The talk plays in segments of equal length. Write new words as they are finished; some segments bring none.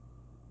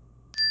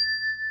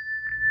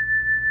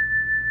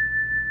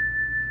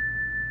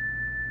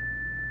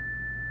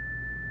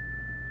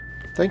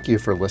Thank you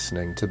for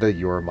listening to the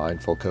Your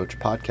Mindful Coach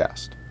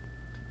podcast,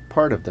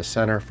 part of the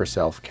Center for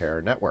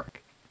Self-Care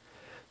Network.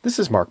 This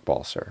is Mark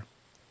Balser.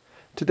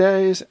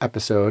 Today's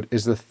episode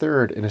is the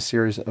third in a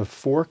series of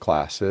 4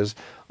 classes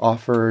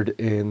offered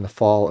in the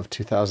fall of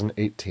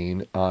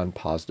 2018 on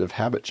positive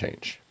habit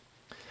change.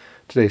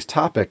 Today's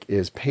topic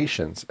is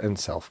patience and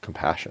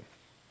self-compassion.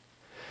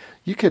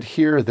 You could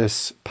hear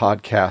this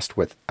podcast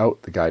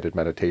without the guided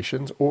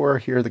meditations or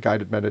hear the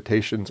guided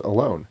meditations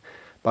alone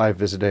by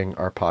visiting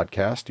our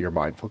podcast, Your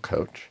Mindful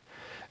Coach,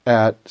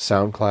 at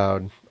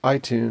SoundCloud,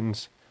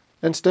 iTunes,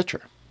 and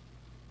Stitcher.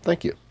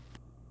 Thank you.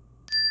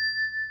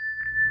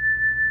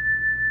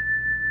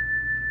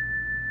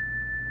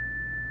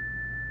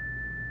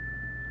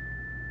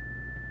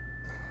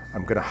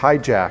 I'm going to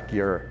hijack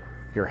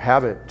your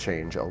habit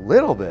change a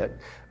little bit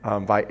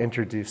by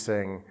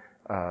introducing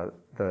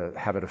the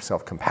habit of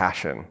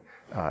self-compassion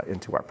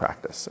into our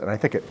practice. And I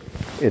think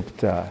it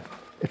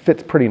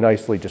fits pretty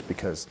nicely just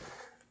because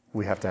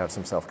we have to have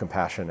some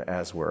self-compassion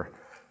as we're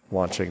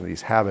launching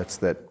these habits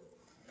that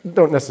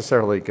don't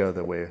necessarily go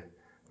the way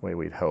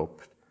we'd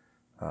hoped.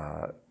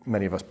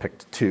 Many of us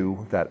picked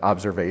 2, that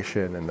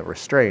observation and the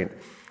restraint.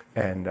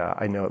 And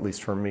I know, at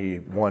least for me,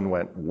 one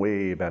went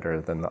way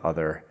better than the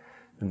other,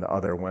 and the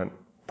other went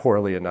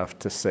poorly enough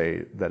to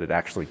say that it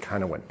actually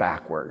kind of went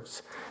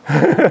backwards.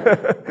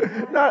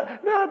 not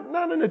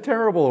in a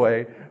terrible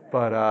way,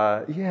 but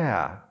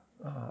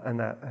and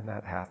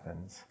that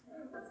happens.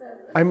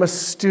 I'm a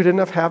student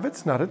of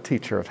habits, not a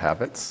teacher of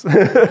habits.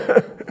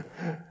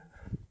 And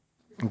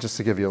just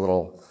to give you a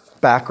little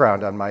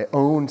background on my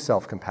own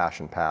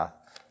self-compassion path,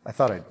 I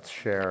thought I'd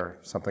share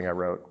something I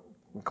wrote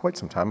quite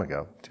some time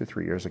ago,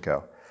 2-3 years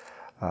ago,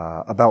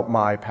 about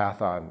my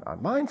path on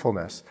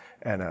mindfulness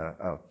and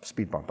a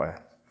speed bump I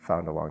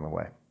found along the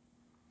way.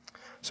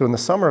 So in the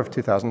summer of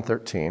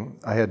 2013,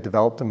 I had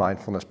developed a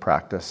mindfulness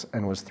practice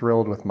and was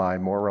thrilled with my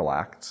more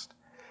relaxed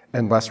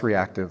and less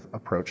reactive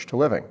approach to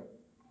living.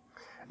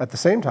 At the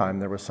same time,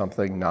 there was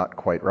something not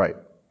quite right.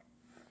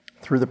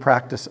 Through the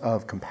practice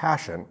of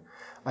compassion,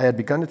 I had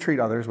begun to treat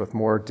others with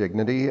more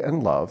dignity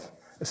and love,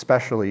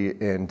 especially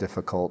in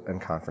difficult and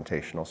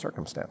confrontational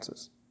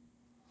circumstances.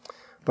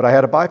 But I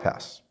had a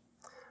bypass.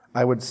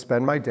 I would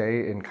spend my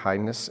day in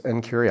kindness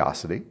and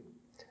curiosity,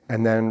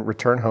 and then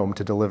return home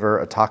to deliver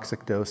a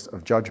toxic dose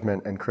of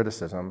judgment and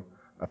criticism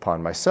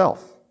upon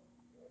myself.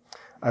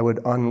 I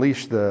would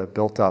unleash the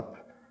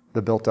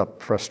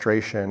built-up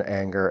frustration,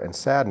 anger, and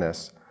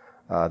sadness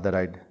that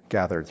I'd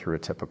gathered through a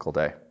typical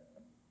day.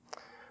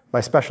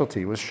 My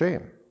specialty was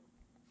shame.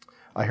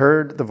 I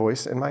heard the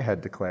voice in my head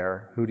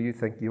declare, "Who do you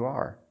think you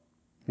are?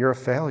 You're a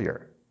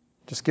failure.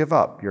 Just give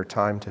up. Your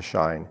time to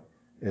shine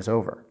is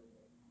over."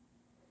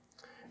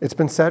 It's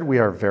been said we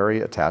are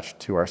very attached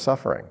to our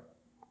suffering.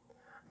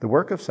 The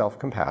work of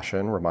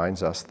self-compassion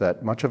reminds us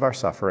that much of our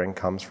suffering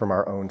comes from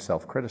our own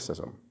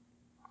self-criticism.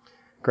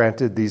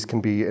 Granted, these can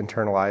be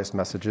internalized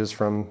messages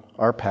from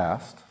our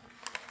past,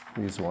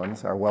 these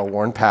ones, our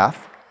well-worn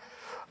path,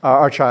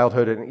 our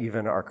childhood, and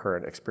even our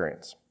current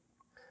experience.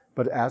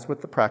 But as with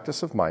the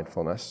practice of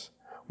mindfulness,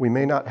 we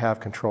may not have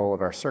control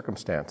of our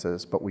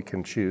circumstances, but we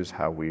can choose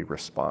how we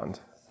respond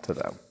to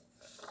them.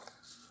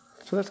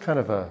 So that's kind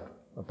of a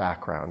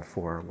background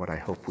for what I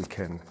hope we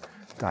can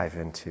dive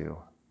into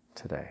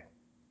today.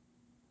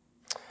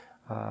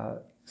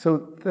 So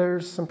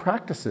there's some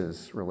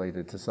practices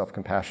related to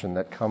self-compassion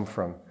that come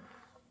from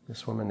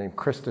this woman named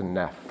Kristin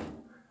Neff.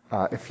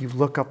 If you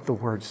look up the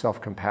word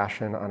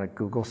self-compassion on a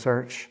Google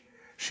search,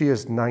 she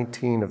has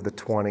 19 of the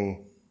 20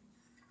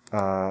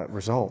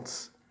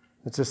 results.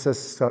 It just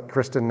says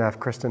Kristin Neff,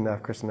 Kristin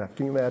Neff, Kristin Neff.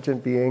 Can you imagine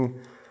being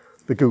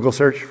the Google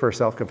search for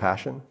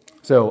self-compassion?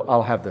 So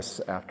I'll have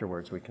this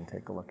afterwards. We can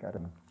take a look at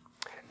it.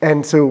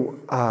 And so,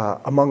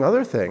 among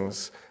other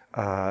things,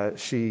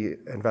 she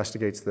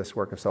investigates this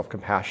work of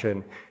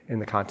self-compassion in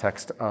the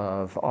context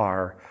of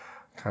our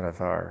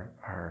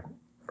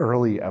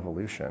early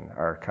evolution,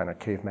 our kind of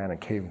caveman and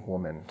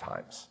cavewoman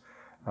times.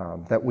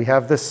 That we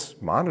have this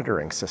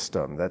monitoring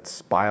system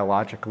that's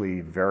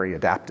biologically very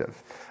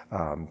adaptive,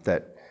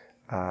 that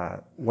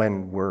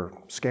when we're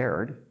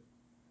scared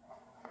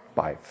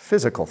by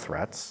physical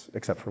threats,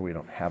 except for we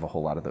don't have a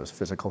whole lot of those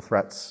physical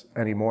threats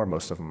anymore,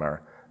 most of them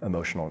are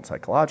emotional and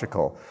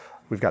psychological,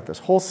 we've got this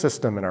whole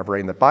system in our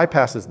brain that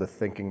bypasses the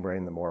thinking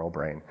brain, the moral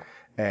brain,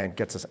 and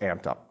gets us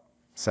amped up,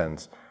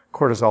 sends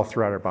cortisol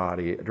throughout our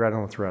body,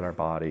 adrenaline throughout our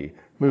body,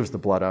 moves the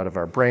blood out of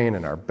our brain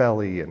and our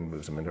belly and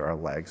moves them into our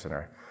legs and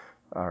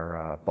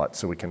our butt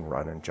so we can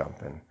run and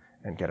jump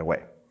and get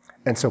away.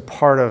 And so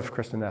part of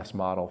Kristin Neff's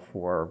model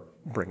for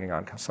bringing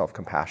on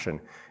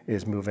self-compassion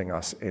is moving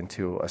us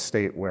into a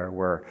state where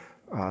we're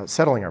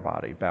settling our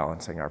body,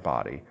 balancing our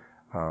body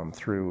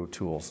through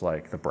tools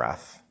like the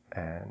breath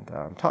and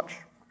touch.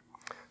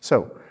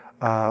 So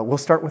we'll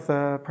start with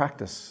a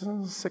practice,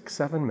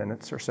 6-7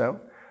 minutes or so.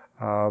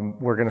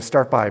 We're going to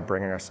start by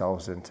bringing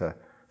ourselves into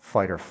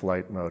fight or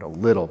flight mode a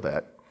little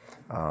bit,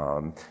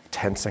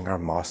 tensing our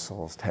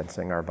muscles,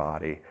 tensing our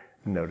body,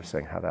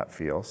 noticing how that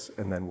feels.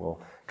 And then we'll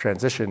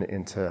transition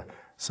into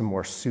some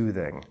more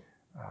soothing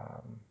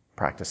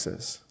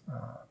practices.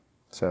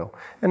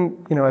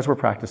 And as we're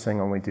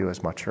practicing, only do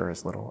as much or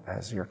as little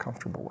as you're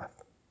comfortable with.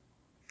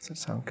 Does that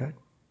sound good?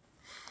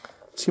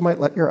 So you might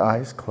let your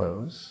eyes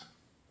close,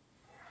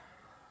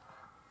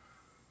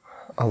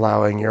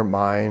 allowing your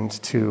mind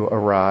to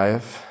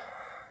arrive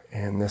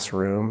in this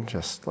room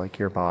just like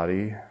your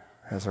body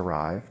has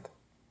arrived.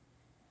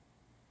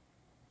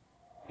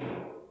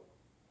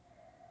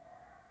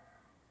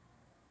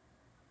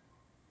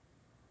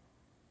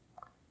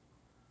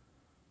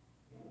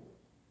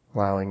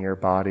 Allowing your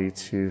body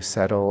to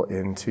settle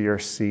into your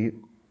seat.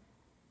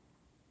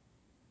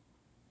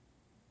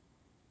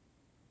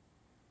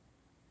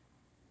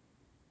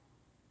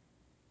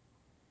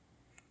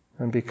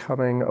 And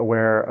becoming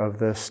aware of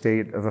the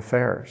state of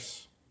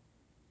affairs.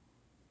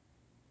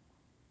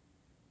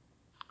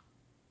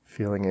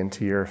 Feeling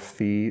into your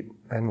feet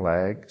and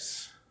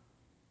legs.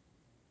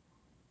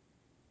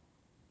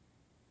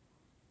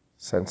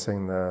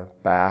 Sensing the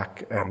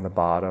back and the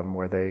bottom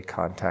where they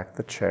contact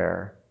the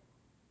chair.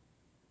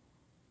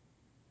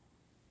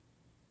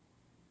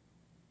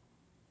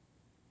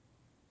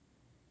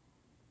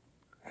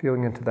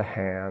 Feeling into the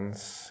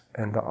hands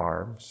and the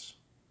arms.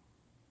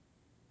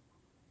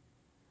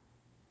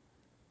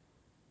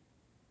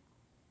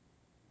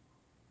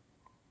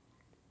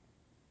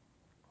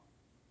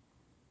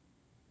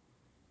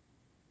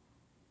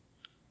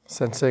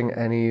 Sensing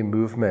any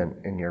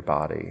movement in your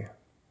body.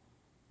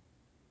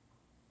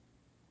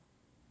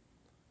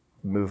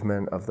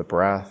 Movement of the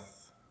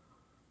breath.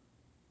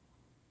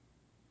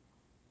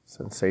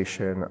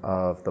 Sensation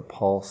of the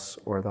pulse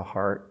or the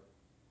heart.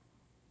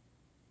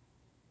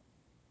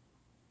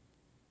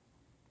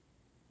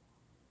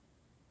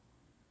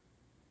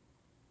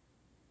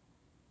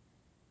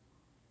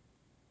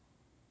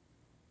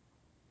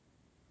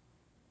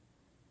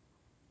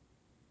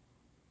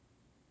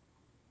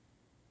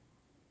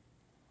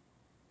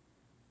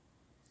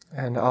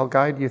 And I'll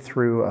guide you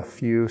through a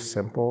few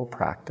simple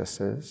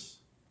practices.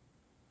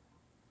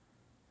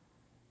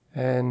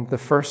 And the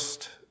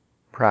first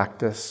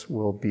practice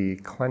will be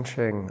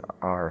clenching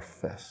our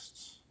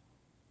fists.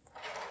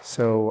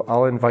 So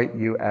I'll invite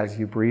you as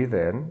you breathe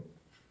in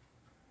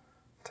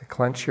to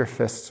clench your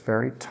fists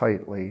very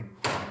tightly,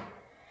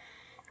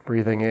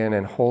 breathing in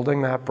and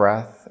holding that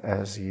breath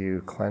as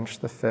you clench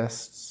the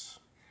fists,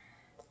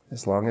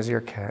 as long as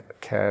you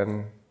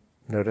can,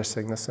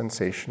 noticing the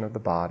sensation of the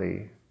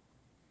body,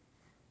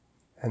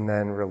 and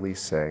then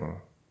releasing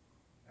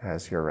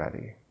as you're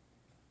ready.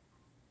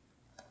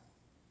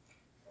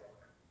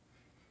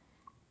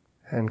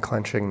 And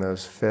clenching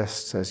those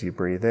fists as you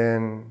breathe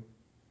in.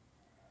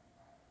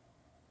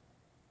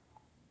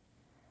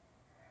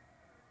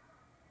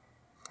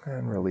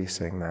 And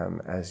releasing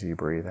them as you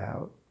breathe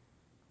out.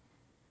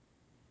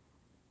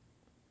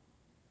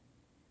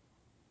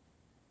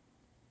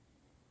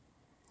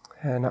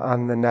 And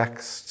on the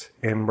next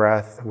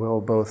in-breath,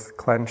 we'll both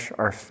clench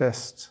our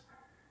fists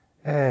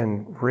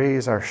and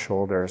raise our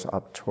shoulders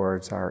up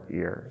towards our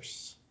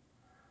ears.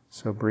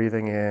 So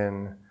breathing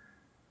in,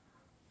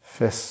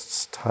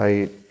 fists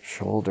tight,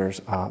 shoulders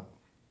up,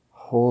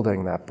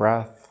 holding that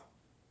breath,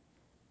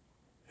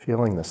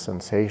 feeling the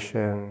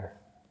sensation,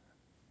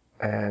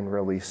 and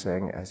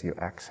releasing as you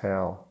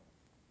exhale.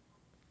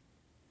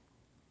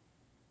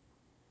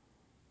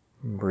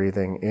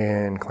 Breathing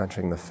in,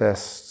 clenching the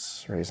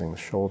fists, raising the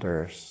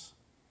shoulders.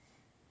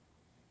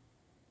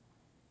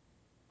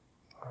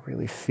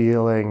 Really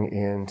feeling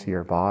into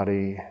your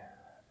body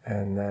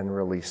and then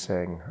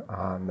releasing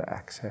on the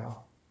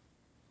exhale.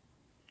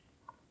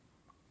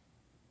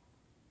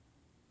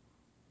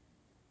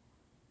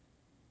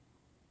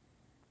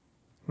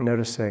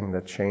 Noticing the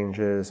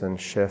changes and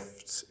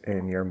shifts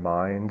in your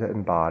mind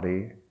and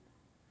body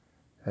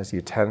as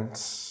you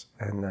tense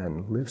and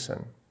then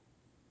loosen.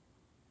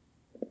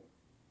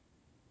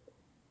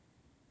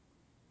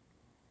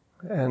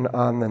 And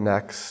on the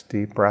next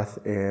deep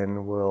breath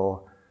in,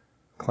 we'll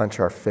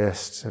clench our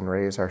fists and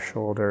raise our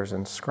shoulders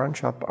and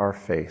scrunch up our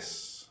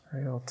face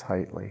real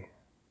tightly.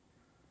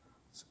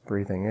 So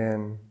breathing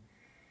in,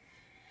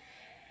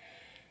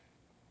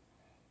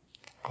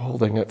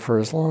 holding it for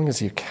as long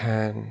as you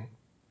can,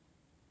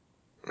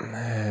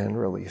 and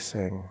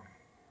releasing.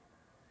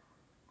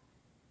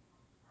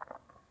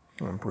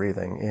 And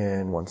breathing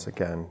in, once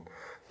again,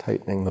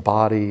 tightening the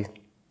body.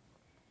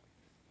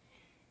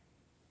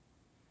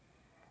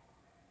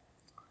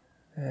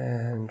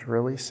 And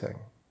releasing.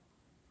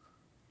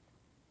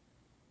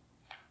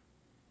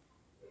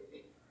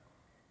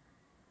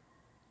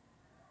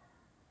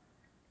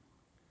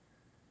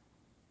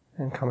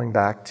 And coming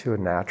back to a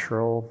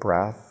natural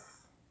breath.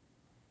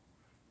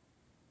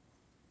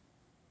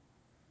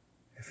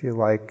 If you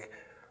like,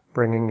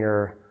 bringing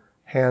your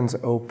hands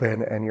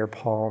open and your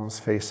palms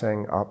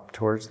facing up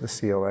towards the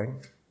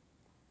ceiling.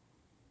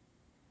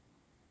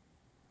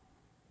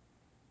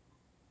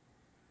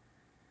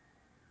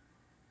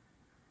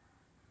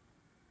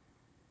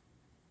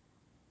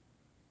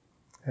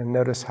 And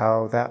notice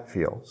how that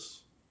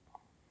feels.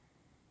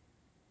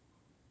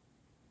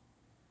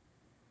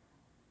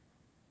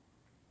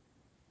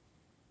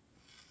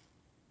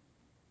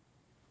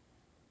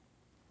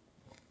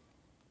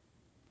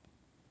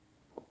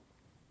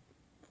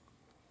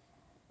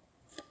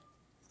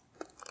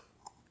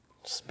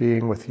 Just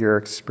being with your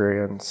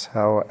experience,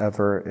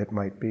 however it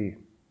might be.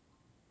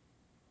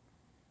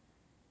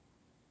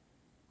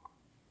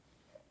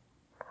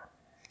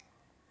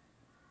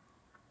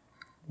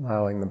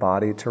 Allowing the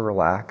body to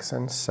relax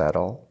and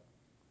settle.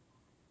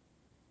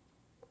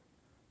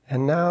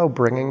 And now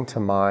bringing to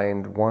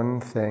mind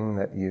one thing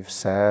that you've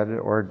said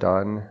or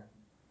done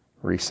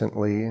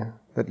recently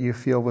that you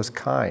feel was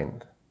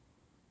kind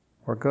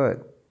or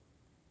good.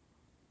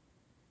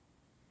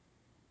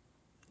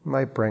 You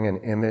might bring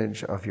an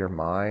image of your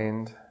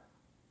mind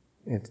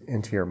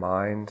into your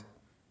mind.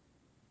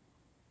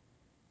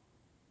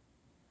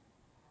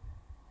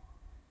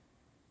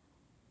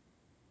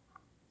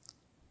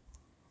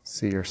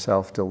 See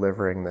yourself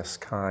delivering this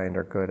kind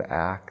or good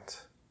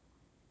act.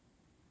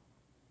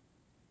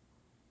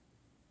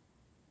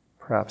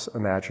 Perhaps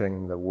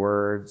imagining the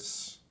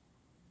words,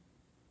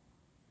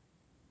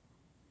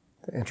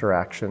 the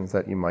interactions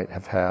that you might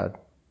have had.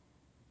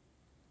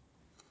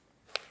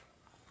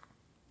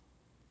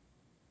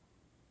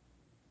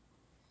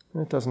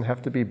 And it doesn't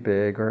have to be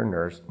big or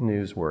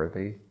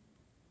newsworthy.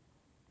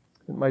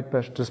 It might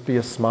just be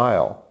a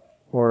smile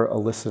or a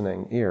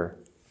listening ear.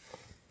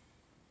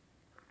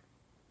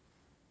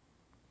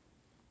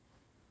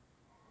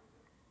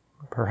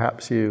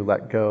 Perhaps you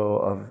let go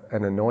of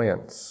an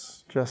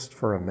annoyance just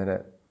for a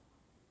minute,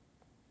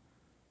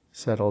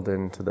 settled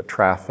into the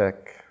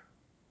traffic,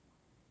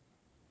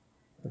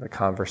 the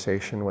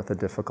conversation with a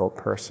difficult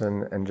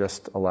person, and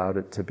just allowed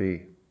it to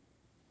be.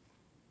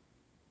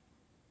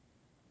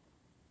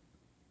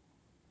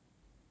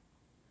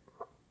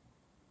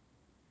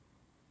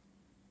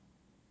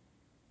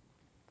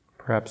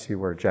 Perhaps you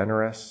were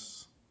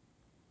generous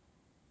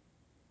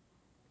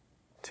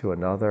to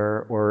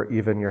another or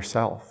even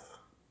yourself.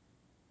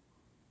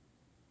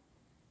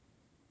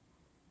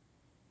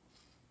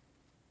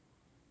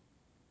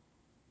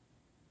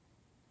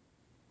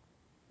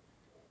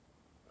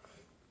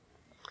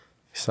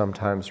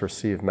 Sometimes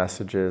receive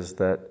messages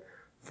that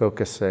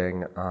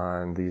focusing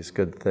on these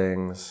good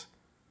things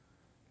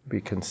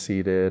be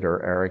conceited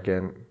or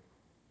arrogant.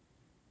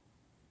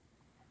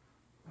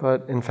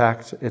 But in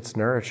fact, it's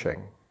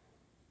nourishing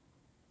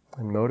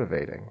and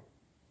motivating.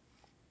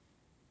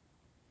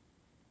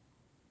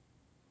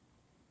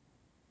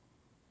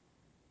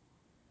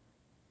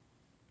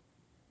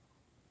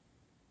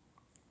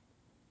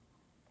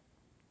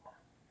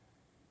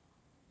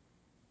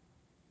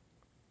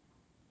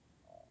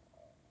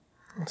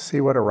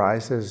 See what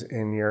arises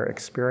in your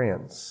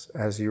experience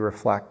as you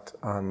reflect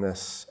on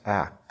this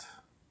act.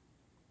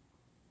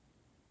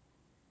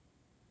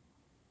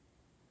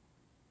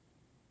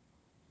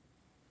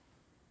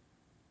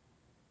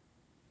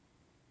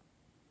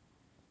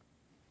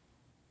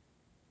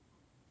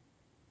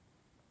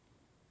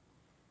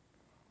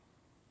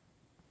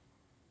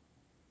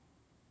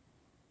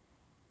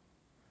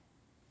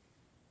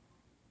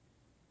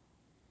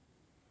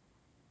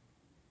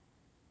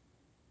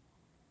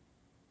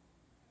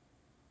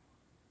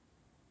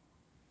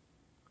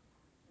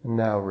 And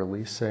now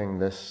releasing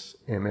this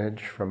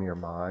image from your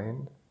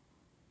mind.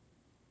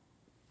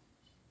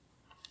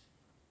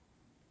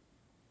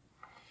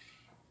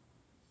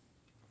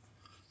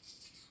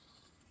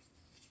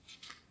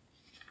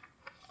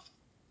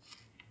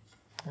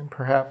 And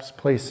perhaps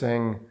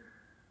placing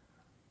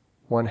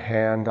one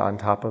hand on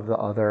top of the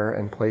other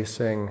and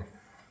placing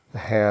the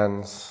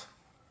hands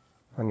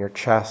on your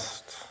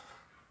chest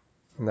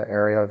in the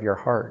area of your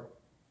heart.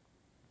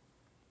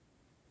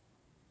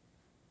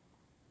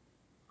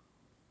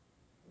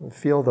 And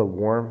feel the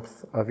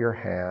warmth of your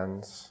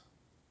hands.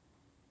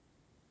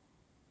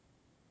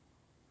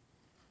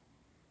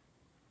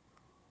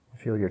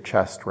 Feel your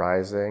chest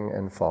rising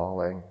and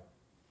falling.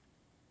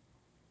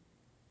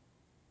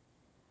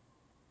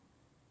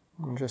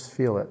 And just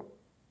feel it.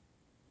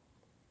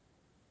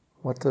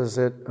 What does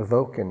it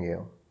evoke in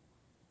you?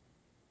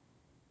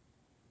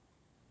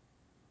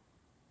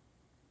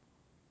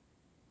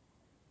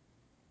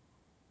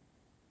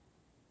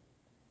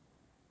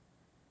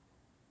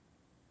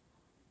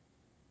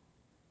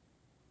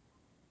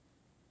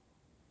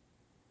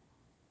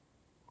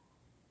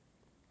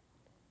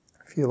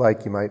 I feel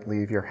like you might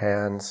leave your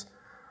hands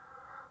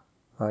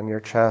on your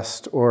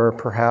chest or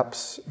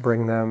perhaps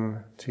bring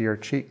them to your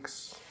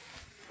cheeks,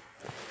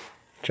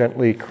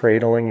 gently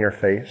cradling your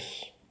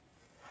face,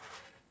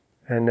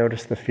 and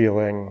notice the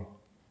feeling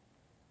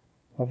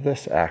of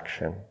this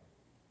action.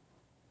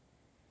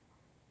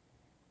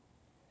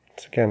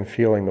 It's again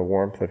feeling the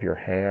warmth of your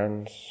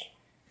hands,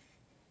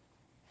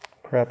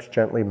 perhaps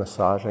gently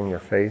massaging your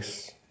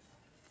face.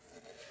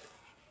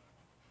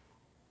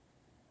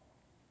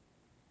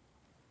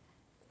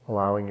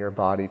 Allowing your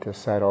body to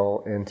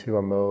settle into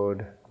a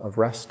mode of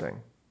resting.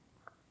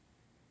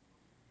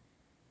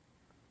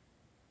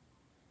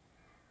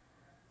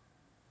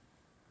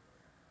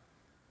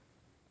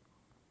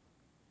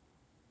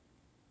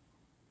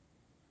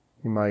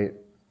 You might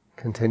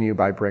continue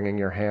by bringing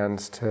your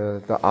hands to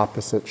the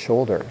opposite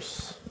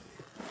shoulders,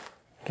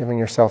 giving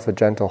yourself a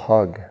gentle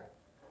hug,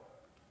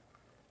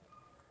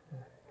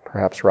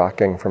 perhaps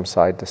rocking from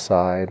side to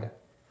side.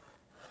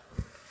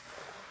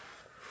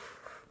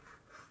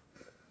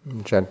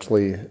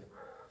 Gently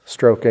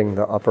stroking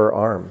the upper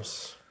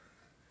arms.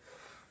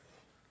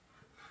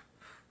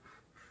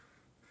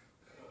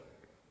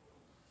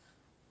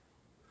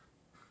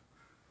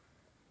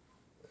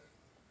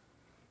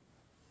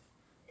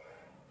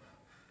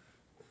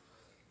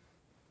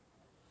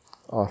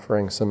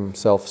 Offering some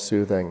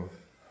self-soothing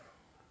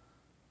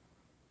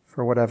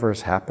for whatever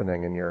is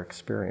happening in your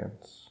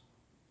experience.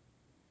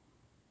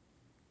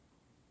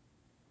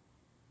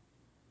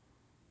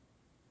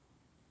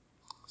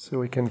 So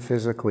we can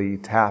physically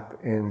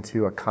tap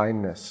into a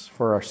kindness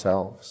for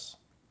ourselves.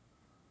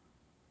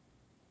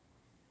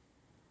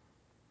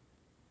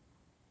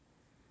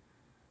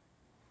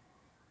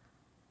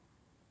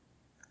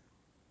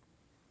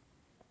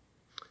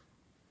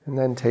 And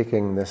then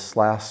taking this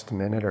last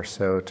minute or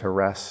so to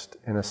rest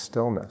in a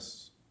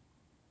stillness.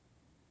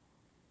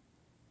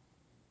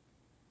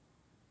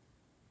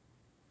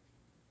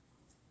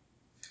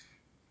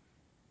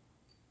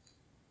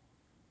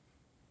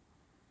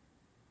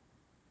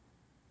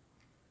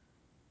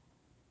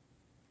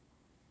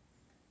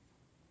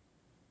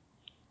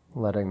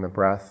 Letting the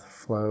breath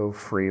flow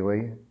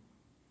freely.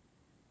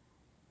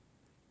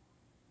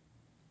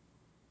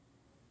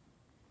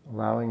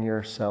 Allowing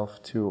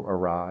yourself to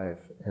arrive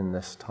in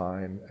this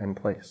time and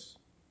place.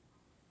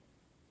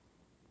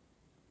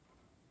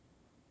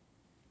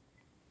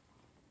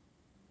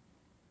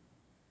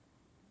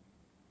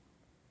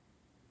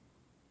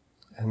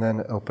 And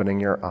then opening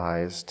your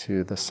eyes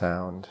to the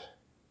sound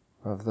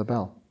of the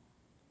bell.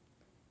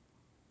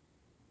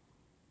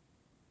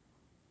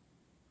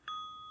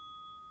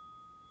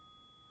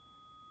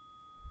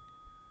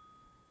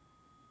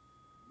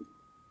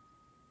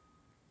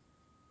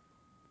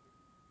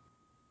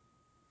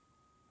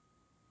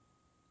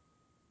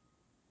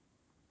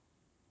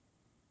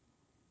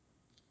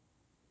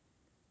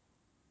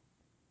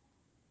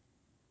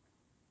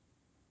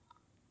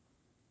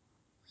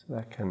 So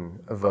that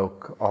can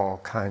evoke all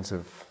kinds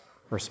of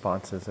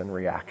responses and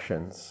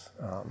reactions.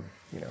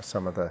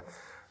 Some of the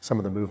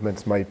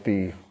movements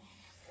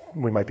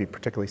we might be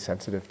particularly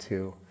sensitive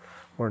to,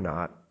 or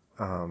not.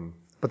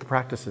 But the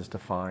practice is to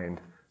find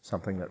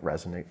something that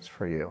resonates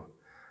for you,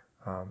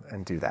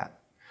 and do that.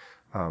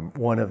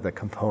 One of the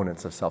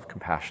components of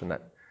self-compassion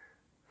that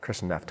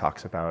Kristin Neff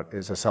talks about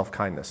is a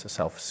self-kindness, a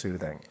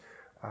self-soothing,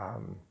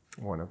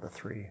 one of the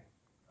three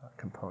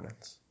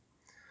components.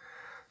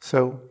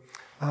 So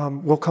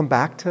we'll come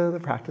back to the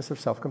practice of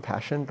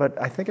self-compassion,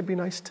 but I think it'd be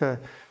nice to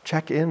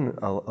check in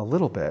a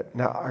little bit.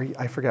 Now,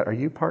 I forget, are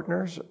you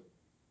partners?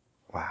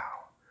 Wow.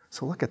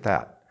 So look at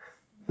that.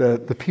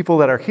 The people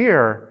that are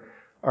here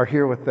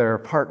with their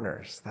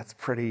partners. That's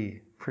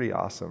pretty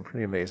awesome,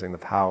 pretty amazing, the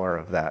power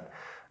of that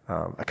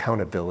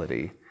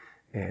accountability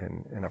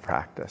in a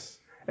practice.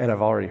 And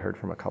I've already heard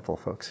from a couple of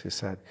folks who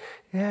said,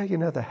 yeah,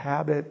 the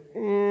habit,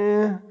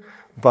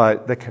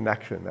 but the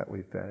connection that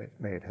we've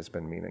made has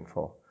been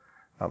meaningful.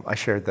 I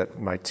shared that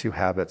my two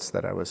habits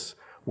that I was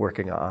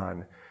working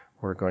on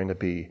were going to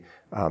be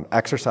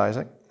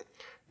exercising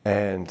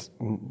and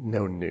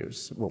no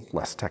news, well,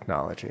 less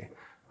technology.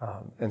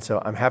 And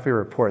so I'm happy to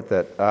report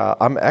that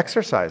I'm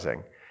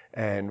exercising.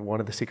 And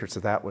one of the secrets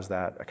of that was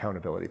that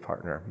accountability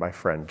partner, my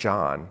friend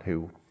John,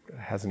 who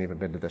hasn't even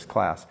been to this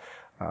class,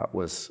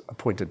 was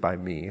appointed by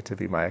me to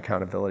be my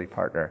accountability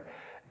partner.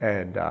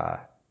 And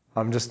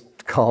I'm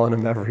just calling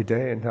him every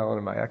day and telling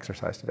him I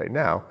exercise today.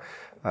 Now,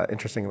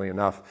 interestingly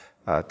enough,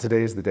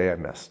 today is the day I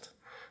missed.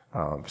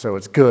 So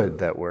it's good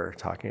that we're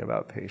talking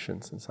about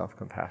patience and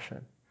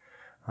self-compassion.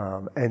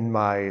 And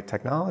my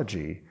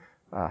technology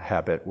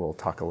habit, we'll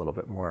talk a little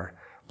bit more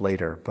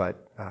later,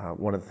 but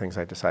one of the things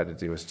I decided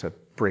to do is to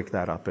break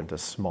that up into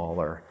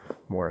smaller,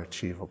 more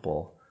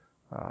achievable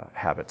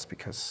habits,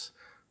 because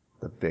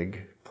the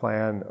big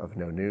plan of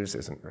no news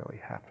isn't really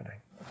happening.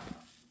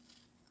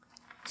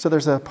 So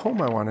there's a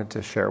poem I wanted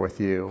to share with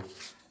you,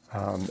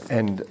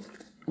 and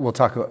we'll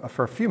talk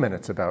for a few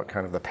minutes about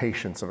kind of the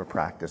patience of a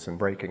practice and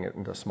breaking it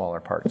into smaller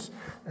parts,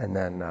 and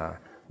then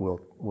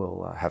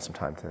we'll have some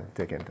time to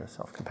dig into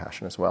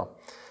self-compassion as well.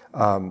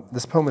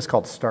 This poem is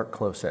called Start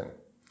Close In.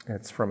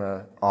 It's from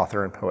an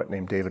author and poet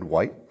named David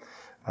Whyte,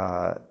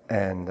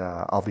 and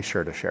I'll be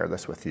sure to share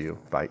this with you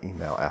by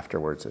email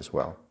afterwards as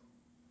well.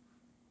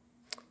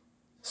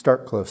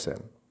 Start close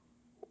in.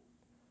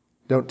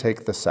 Don't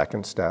take the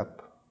second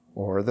step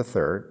or the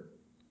third.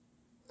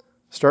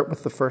 Start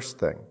with the first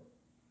thing,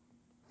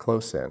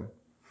 close in,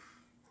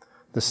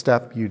 the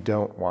step you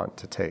don't want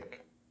to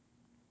take.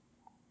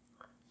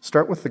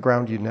 Start with the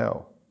ground you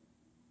know,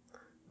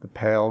 the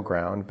pale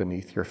ground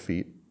beneath your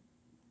feet,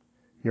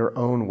 your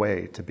own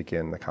way to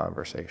begin the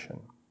conversation.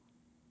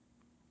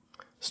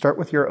 Start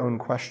with your own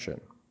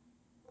question.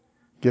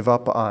 Give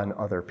up on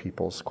other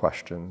people's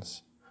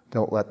questions.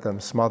 Don't let them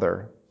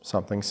smother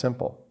something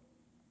simple.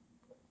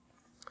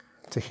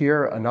 To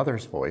hear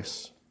another's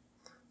voice,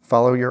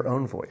 follow your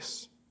own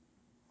voice.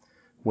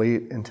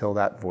 Wait until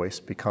that voice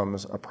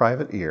becomes a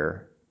private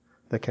ear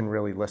that can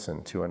really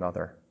listen to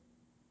another.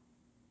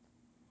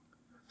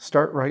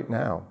 Start right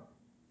now.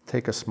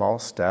 Take a small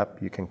step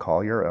you can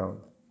call your own.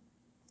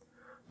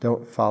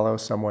 Don't follow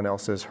someone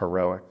else's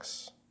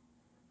heroics.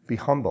 Be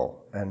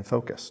humble and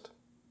focused.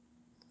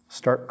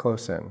 Start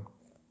close in.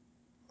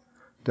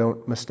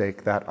 Don't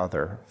mistake that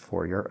other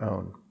for your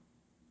own.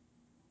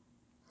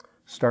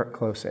 Start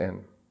close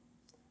in.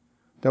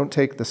 Don't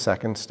take the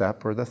second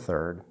step or the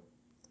third.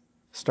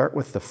 Start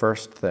with the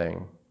first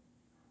thing,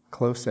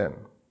 close in,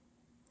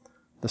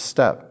 the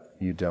step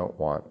you don't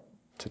want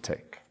to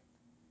take.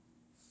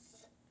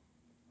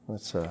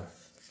 That's a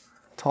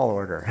tall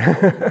order,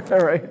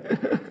 right?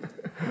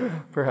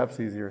 Perhaps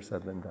easier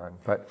said than done.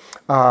 But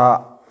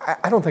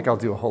I don't think I'll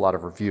do a whole lot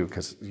of review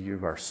because you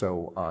are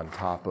so on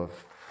top of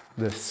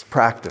this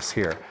practice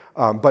here.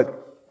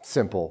 But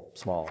simple,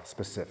 small,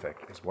 specific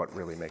is what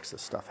really makes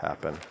this stuff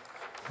happen.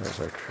 There's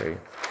our tree.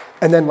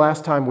 And then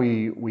last time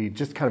we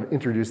just kind of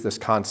introduced this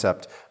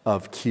concept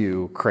of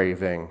cue,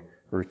 craving,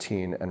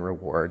 routine, and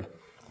reward.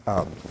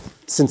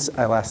 Since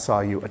I last saw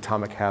you,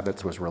 Atomic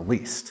Habits was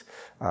released.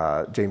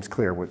 James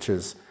Clear, which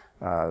is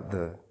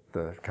the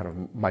kind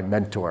of my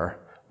mentor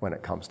when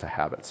it comes to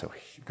habits. So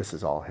this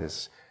is all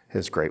his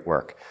great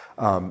work.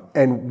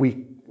 And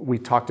we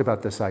talked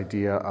about this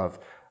idea of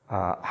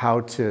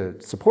how to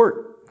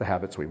support the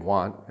habits we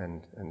want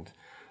and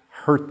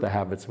hurt the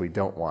habits we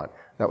don't want.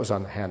 That was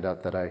on the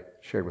handout that I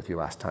shared with you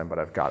last time, but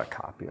I've got a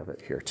copy of it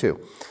here too.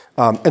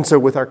 And so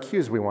with our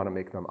cues, we want to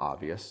make them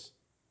obvious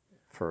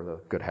for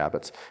the good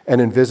habits and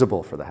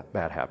invisible for the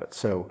bad habits.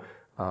 So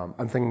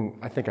I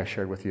think I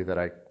shared with you that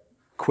I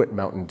quit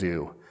Mountain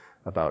Dew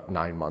about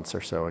 9 months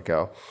or so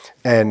ago.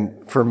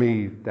 And for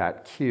me,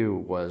 that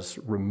cue was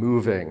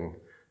removing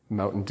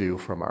Mountain Dew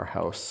from our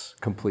house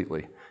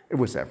completely. It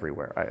was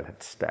everywhere. I had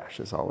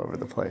stashes all over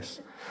the place.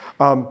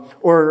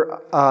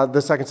 Or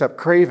the second step,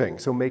 craving,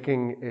 so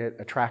making it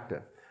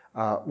attractive.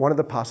 One of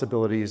the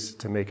possibilities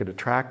to make it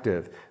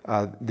attractive,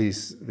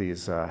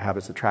 these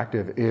habits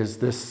attractive, is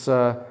this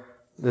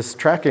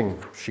tracking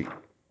sheet.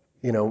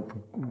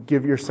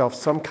 Give yourself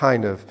some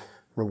kind of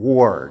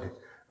reward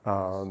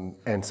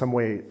and some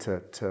way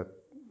to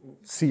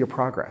see your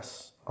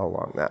progress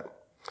along that.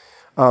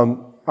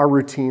 Our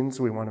routines,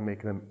 we want to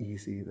make them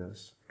easy,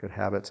 those good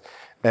habits,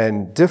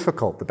 and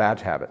difficult, the bad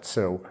habits.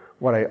 So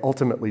what I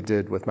ultimately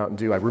did with Mountain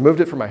Dew, I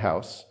removed it from my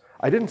house.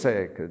 I didn't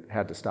say I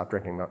had to stop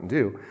drinking Mountain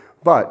Dew,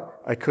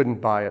 but I couldn't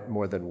buy it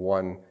more than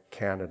 1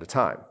 can at a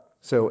time.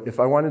 So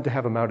if I wanted to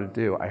have a Mountain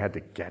Dew, I had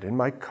to get in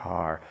my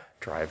car,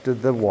 drive to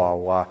the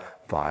Wawa,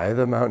 buy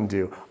the Mountain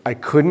Dew. I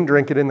couldn't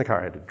drink it in the car.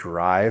 I had to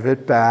drive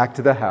it back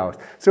to the house.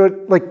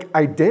 So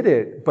I did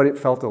it, but it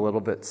felt a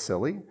little bit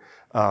silly.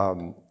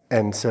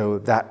 And so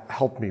that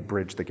helped me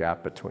bridge the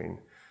gap between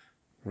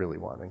really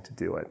wanting to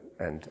do it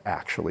and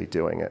actually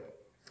doing it.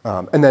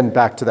 And then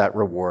back to that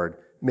reward,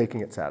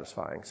 making it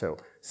satisfying. So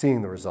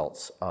seeing the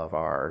results of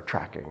our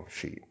tracking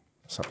sheet,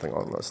 something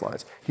along those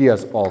lines. He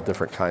has all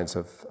different kinds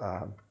of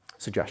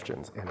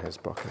suggestions in his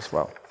book as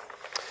well.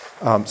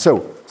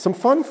 So some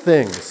fun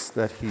things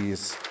that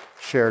he's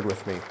shared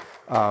with me.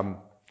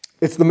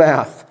 It's the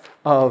math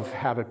of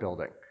habit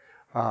building.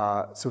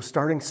 So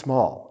starting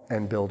small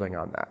and building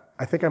on that.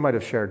 I think I might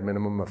have shared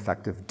minimum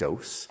effective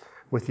dose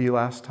with you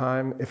last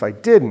time. If I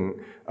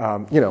didn't,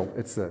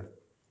 it's the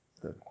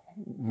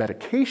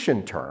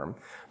medication term,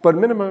 but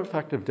minimum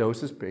effective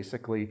dose is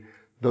basically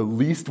the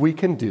least we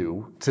can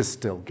do to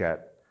still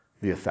get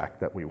the effect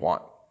that we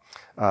want.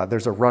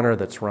 There's a runner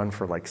that's run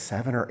for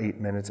 7 or 8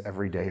 minutes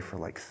every day for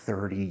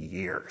 30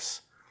 years.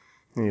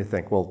 And you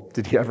think, well,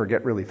 did he ever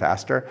get really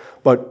faster?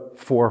 But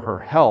for her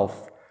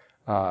health,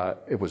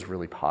 it was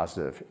really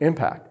positive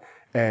impact.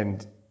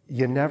 And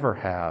you never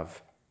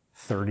have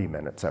 30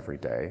 minutes every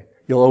day.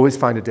 You'll always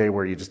find a day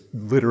where you just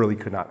literally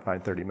could not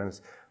find 30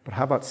 minutes. But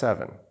how about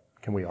 7?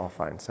 Can we all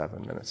find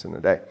 7 minutes in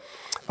a day?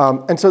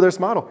 And so there's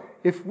model.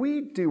 If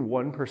we do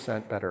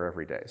 1% better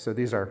every day, so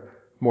these are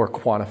more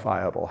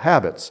quantifiable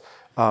habits,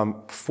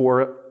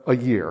 for a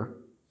year.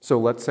 So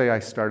let's say I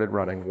started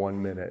running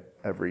 1 minute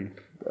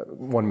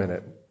 1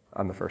 minute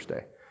on the first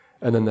day.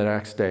 And then the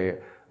next day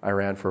I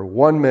ran for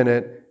 1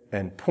 minute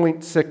and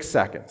 0.6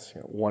 seconds,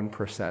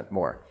 1%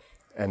 more.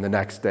 And the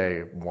next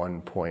day,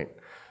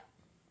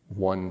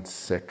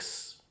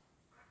 1.16,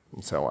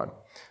 and so on.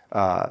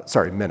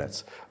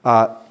 Minutes.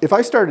 If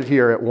I started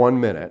here at 1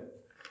 minute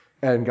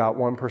and got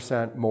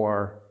 1%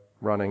 more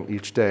running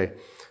each day,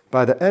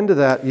 by the end of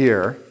that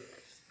year,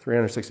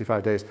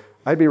 365 days,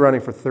 I'd be running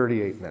for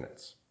 38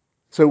 minutes.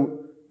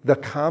 So the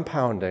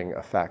compounding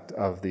effect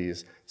of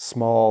these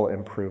small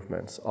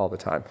improvements all the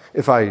time.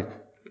 If I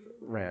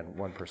ran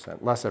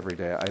 1% less every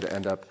day, I'd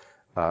end up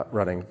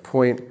running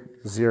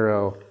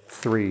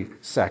 0.03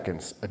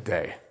 seconds a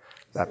day.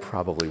 That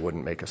probably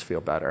wouldn't make us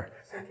feel better.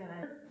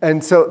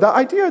 And so the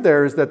idea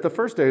there is that the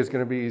first day is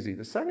going to be easy,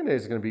 the second day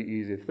is going to be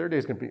easy, the third day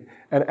is going to be,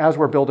 and as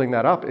we're building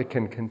that up, it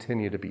can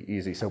continue to be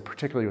easy. So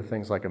particularly with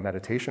things like a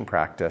meditation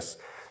practice,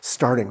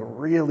 starting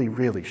really,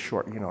 really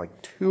short,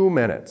 2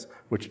 minutes,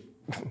 which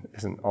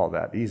isn't all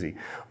that easy,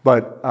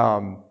 but,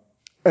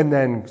 and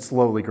then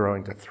slowly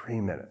growing to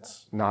 3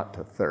 minutes, not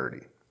to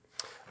 30.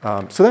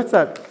 So that's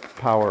that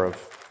power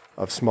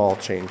of small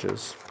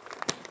changes.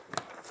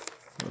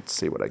 Let's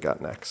see what I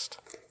got next.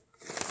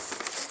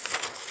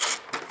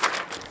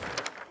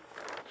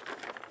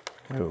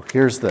 Oh,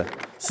 here's the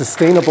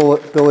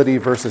sustainability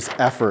versus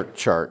effort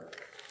chart.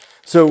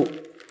 So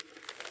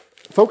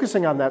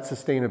focusing on that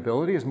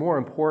sustainability is more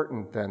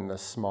important than the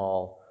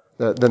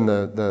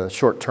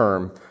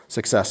short-term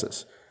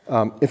successes.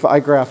 If I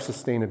graph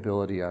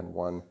sustainability on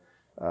one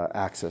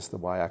axis, the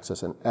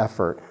y-axis, and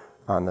effort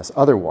on this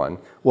other one,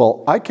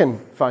 well, I can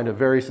find a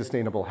very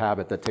sustainable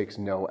habit that takes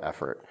no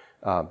effort.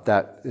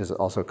 That is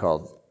also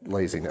called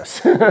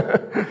laziness.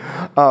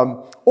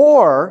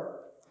 Or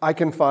I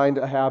can find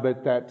a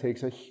habit that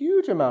takes a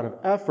huge amount of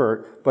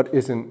effort but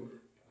isn't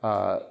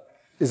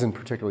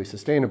particularly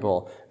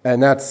sustainable,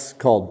 and that's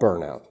called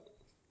burnout.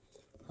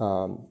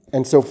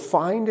 And so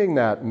finding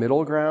that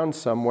middle ground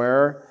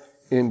somewhere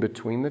in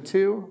between the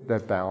two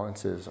that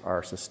balances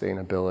our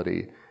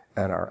sustainability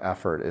and our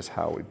effort is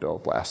how we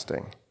build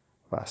lasting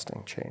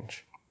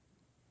change.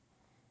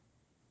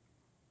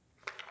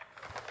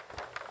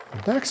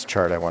 The next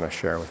chart I want to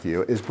share with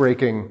you is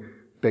breaking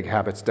big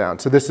habits down.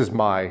 So this is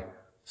my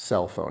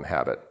cell phone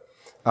habit.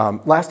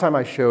 Last time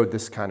I showed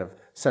this kind of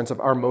sense of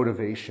our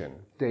motivation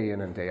day in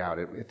and day out.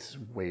 It's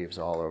waves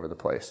all over the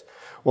place.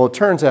 Well, it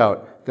turns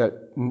out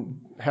that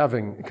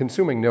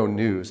consuming no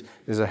news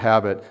is a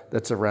habit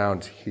that's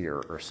around here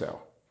or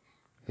so.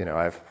 You know,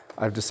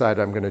 I've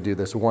decided I'm going to do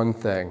this one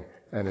thing,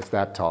 and it's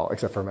that tall,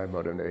 except for my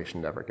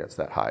motivation never gets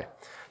that high.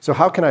 So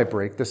how can I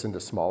break this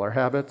into smaller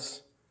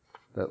habits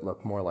that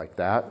look more like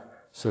that,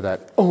 so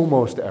that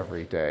almost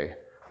every day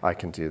I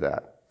can do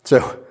that?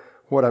 So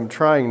what I'm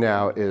trying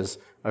now is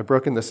I've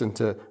broken this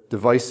into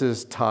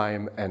devices,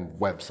 time, and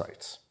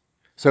websites.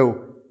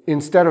 So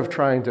instead of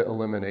trying to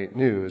eliminate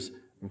news,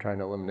 I'm trying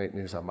to eliminate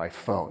news on my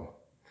phone.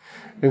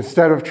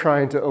 Instead of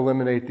trying to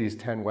eliminate these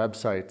 10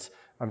 websites,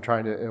 I'm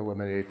trying to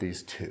eliminate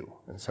these 2,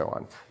 and so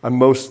on. I'm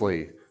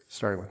mostly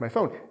starting with my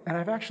phone. And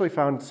I've actually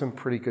found some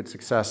pretty good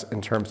success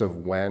in terms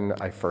of when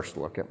I first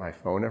look at my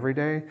phone every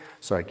day.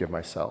 So I give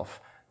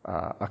myself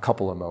a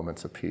couple of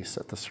moments of peace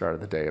at the start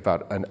of the day,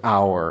 about an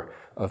hour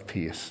of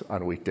peace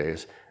on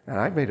weekdays. And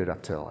I made it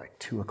up to like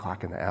 2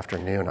 o'clock in the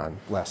afternoon on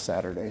last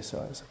Saturday, so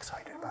I was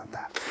excited about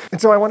that. And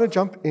so I want to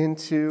jump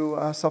into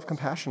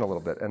self-compassion a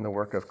little bit and the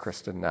work of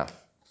Kristin Neff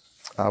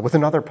with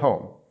another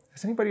poem.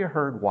 Has anybody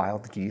heard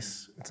Wild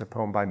Geese? It's a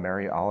poem by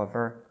Mary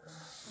Oliver.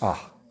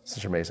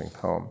 Such an amazing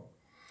poem.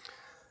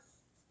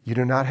 You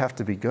do not have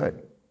to be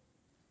good.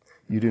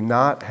 You do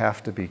not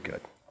have to be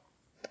good.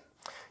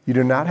 You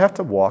do not have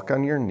to walk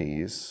on your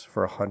knees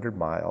for 100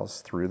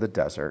 miles through the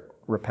desert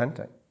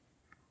repenting.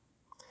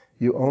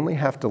 You only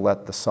have to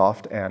let the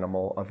soft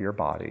animal of your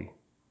body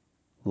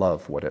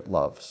love what it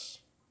loves.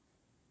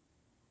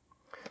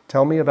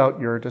 Tell me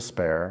about your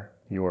despair,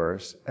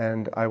 yours,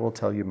 and I will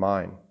tell you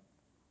mine.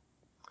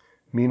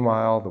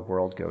 Meanwhile, the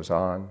world goes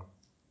on.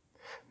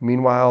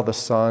 Meanwhile, the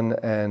sun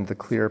and the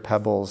clear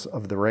pebbles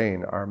of the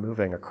rain are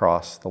moving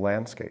across the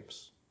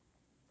landscapes,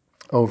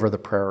 over the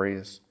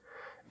prairies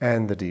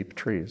and the deep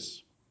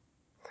trees,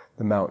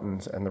 the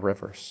mountains and the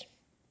rivers.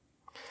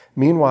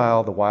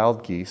 Meanwhile, the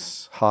wild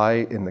geese,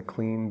 high in the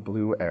clean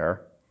blue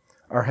air,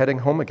 are heading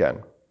home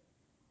again.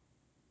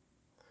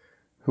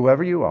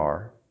 Whoever you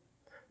are,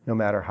 no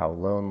matter how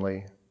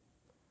lonely,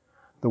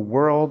 the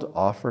world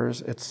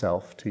offers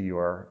itself to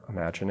your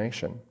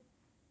imagination,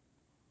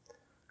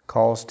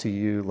 calls to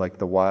you like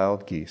the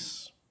wild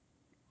geese,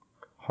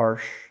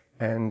 harsh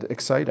and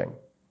exciting,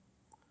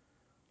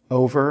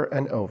 over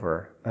and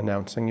over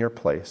announcing your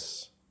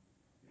place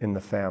in the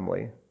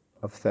family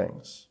of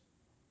things.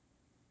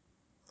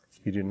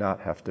 You do not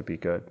have to be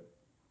good.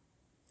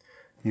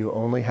 You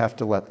only have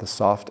to let the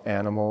soft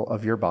animal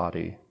of your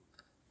body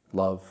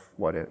love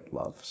what it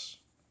loves.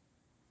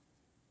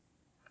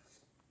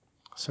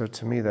 So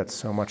to me, that's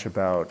so much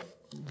about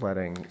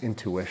letting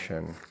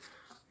intuition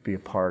be a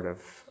part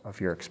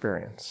of your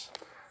experience,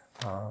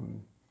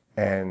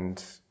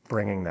 and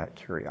bringing that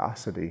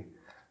curiosity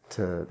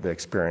to the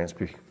experience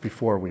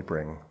before we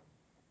bring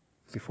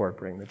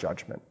the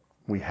judgment.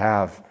 We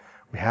have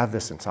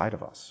this inside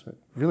of us.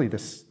 Really,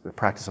 the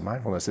practice of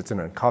mindfulness, it's an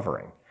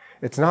uncovering.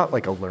 It's not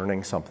like a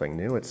learning something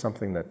new. It's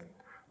something that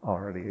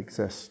already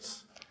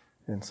exists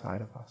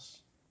inside of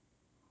us.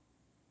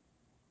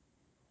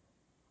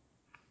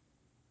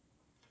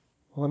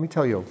 Well, let me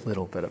tell you a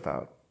little bit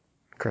about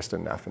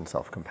Kristin Neff and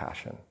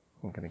self-compassion.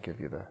 I'm going to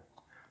give you the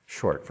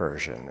short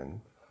version,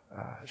 and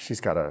she's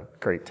got a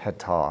great TED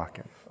Talk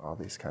and all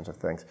these kinds of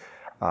things.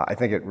 I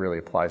think it really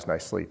applies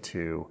nicely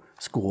to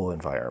school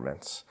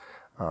environments,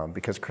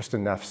 because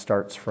Kristin Neff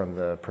starts from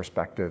the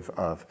perspective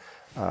of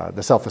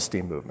the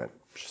self-esteem movement.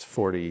 She's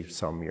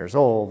 40-some years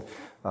old.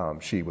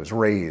 She was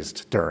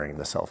raised during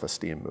the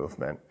self-esteem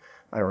movement.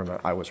 I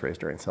remember I was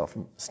raised during the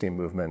self-esteem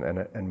movement,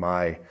 and in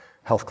my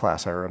health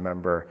class, I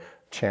remember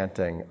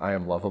chanting, "I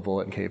am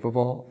lovable and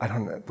capable." I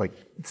don't know, like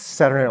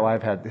Saturday Night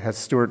Live had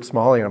Stuart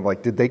Smalley, and I'm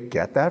like, did they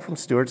get that from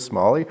Stuart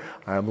Smalley?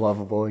 I am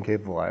lovable and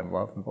capable. I am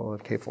lovable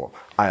and capable.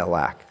 I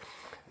lack.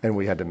 And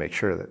we had to make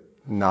sure that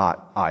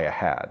not I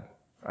had.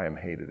 I am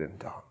hated and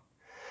dumb.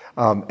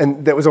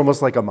 And that was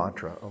almost like a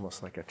mantra,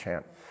 almost like a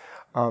chant.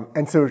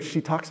 And so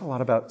she talks a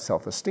lot about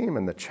self-esteem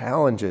and the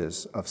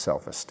challenges of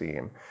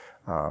self-esteem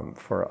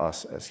for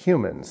us as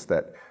humans.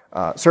 That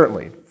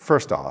certainly,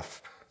 first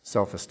off,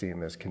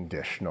 self-esteem is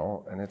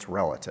conditional and it's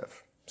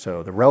relative.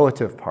 So the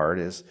relative part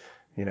is,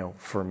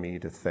 for me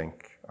to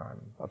think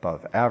I'm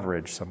above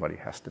average, somebody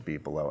has to be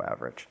below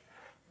average.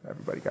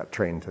 Everybody got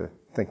trained to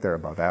think they're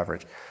above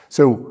average.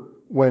 So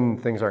when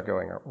things aren't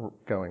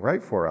going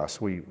right for us,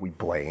 we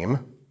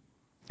blame,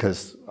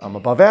 because I'm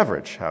above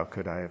average. How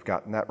could I have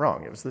gotten that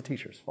wrong? It was the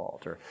teacher's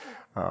fault, or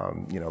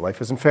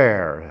life isn't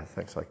fair,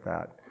 things like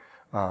that.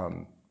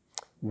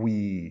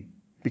 We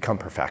become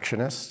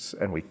perfectionists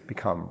and we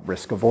become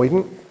risk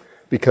avoidant,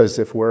 because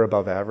if we're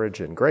above average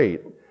and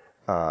great,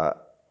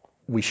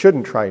 we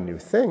shouldn't try new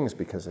things,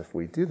 because if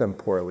we do them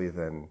poorly,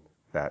 then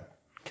that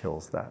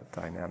kills that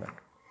dynamic.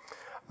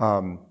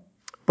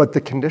 But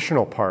the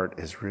conditional part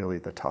is really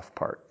the tough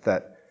part,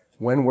 that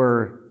when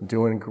we're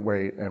doing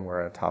great and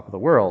we're at the top of the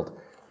world,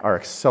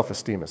 our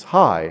self-esteem is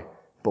high,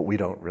 but we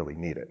don't really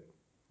need it.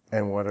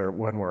 And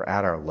when we're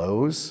at our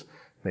lows,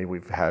 maybe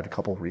we've had a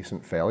couple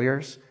recent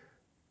failures,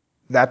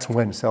 that's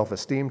when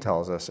self-esteem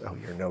tells us, oh,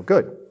 you're no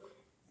good.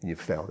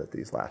 You've failed at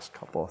these last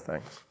couple of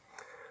things.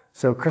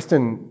 So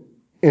Kristen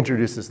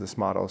introduces this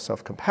model of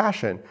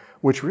self-compassion,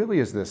 which really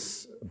is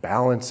this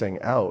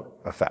balancing out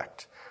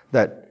effect,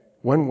 that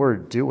when we're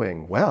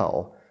doing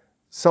well,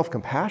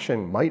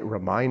 self-compassion might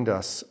remind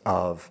us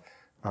of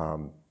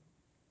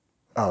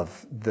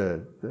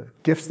the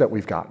gifts that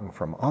we've gotten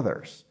from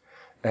others,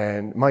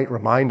 and might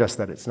remind us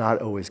that it's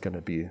not always going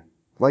to be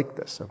like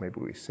this, so maybe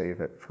we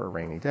save it for a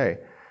rainy day.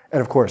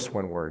 And of course,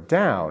 when we're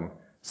down,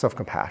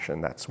 self-compassion,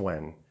 that's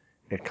when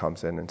it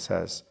comes in and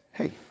says,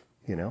 hey,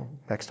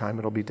 next time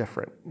it'll be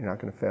different. You're not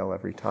going to fail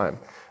every time.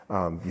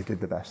 You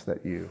did the best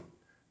that you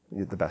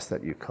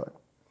could.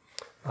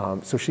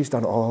 So she's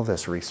done all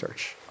this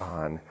research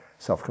on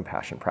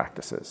self-compassion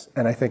practices.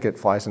 And I think it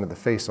flies into the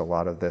face a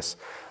lot of this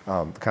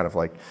kind of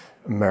like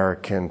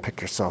American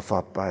pick yourself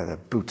up by the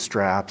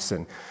bootstraps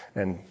and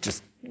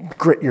just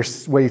grit your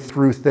way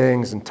through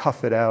things and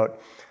tough it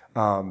out.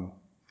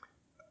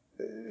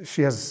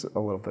 She has a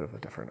little bit of a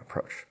different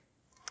approach.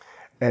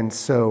 And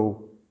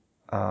so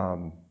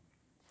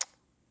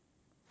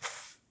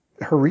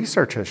her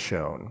research has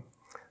shown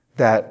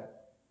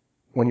that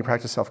when you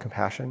practice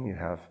self-compassion, you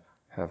have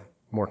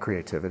more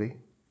creativity,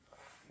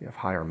 you have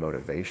higher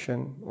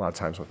motivation. A lot of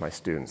times with my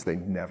students, they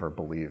never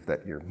believe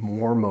that you're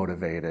more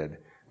motivated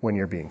when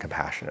you're being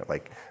compassionate,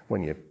 like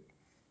when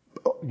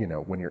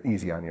when you're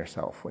easy on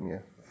yourself, when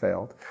you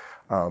failed.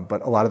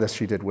 But a lot of this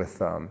she did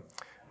with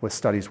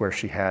studies where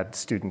she had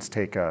students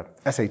take a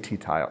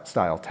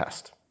SAT-style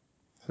test.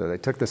 So they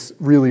took this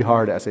really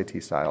hard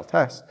SAT-style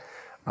test.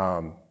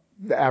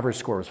 The average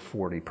score was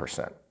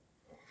 40%.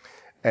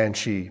 And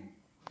she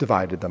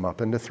divided them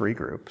up into 3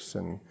 groups.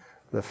 And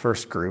the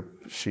first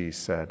group, she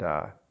said,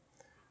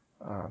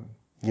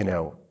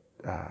 you're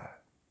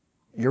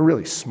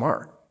really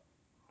smart.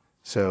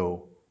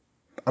 So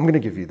I'm going to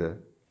give you the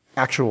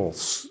actual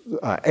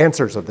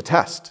answers of the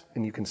test,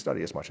 and you can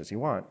study as much as you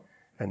want,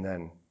 and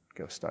then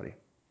go study.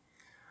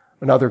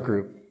 Another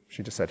group,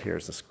 she just said,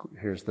 here's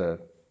the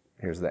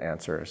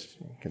answers.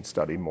 You can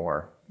study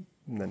more,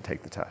 and then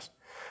take the test.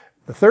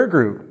 The third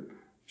group,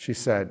 she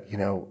said,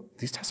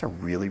 these tests are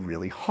really,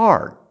 really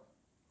hard.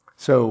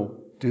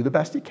 So do the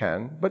best you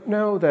can, but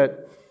know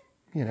that,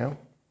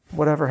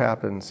 whatever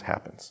happens,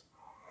 happens.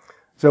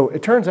 So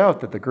it turns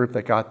out that the group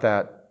that got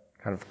that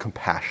kind of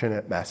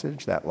compassionate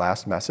message, that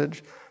last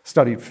message,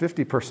 studied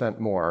 50%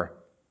 more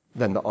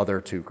than the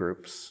other 2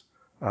 groups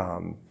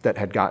that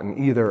had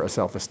gotten either a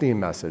self-esteem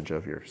message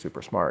of you're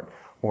super smart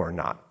or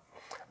not.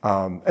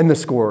 And the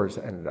scores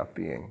ended up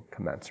being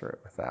commensurate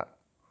with that.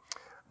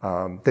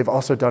 They've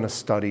also done a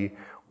study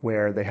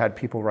where they had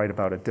people write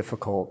about a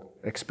difficult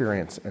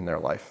experience in their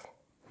life.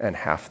 And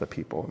half the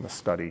people in the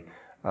study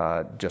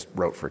just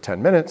wrote for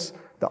 10 minutes.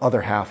 The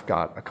other half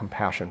got a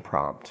compassion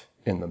prompt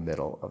in the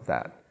middle of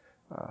that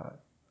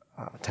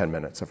 10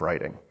 minutes of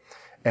writing.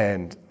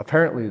 And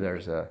apparently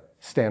there's a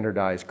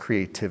standardized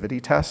creativity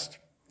test.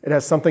 It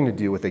has something to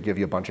do with, they give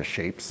you a bunch of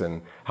shapes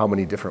and how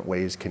many different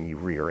ways can you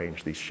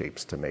rearrange these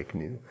shapes to make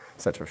new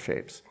sets of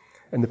shapes.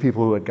 And the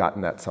people who had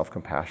gotten that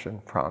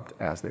self-compassion prompt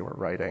as they were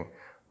writing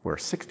were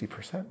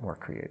 60% more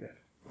creative.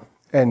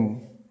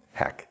 And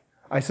heck,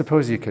 I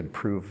suppose you could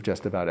prove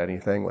just about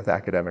anything with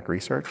academic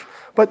research,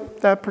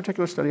 but that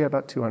particular study had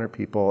about 200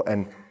 people,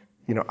 and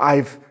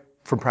I've,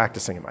 from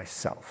practicing it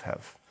myself,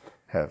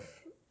 have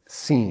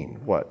seen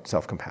what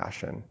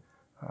self-compassion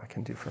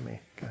can do for me.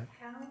 Good.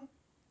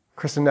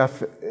 Kristen Neff,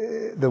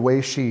 the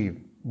way she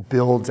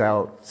builds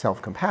out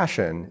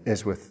self-compassion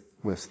is with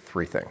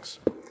 3 things.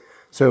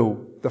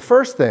 So the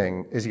first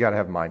thing is you got to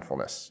have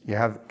mindfulness. You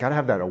got to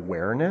have that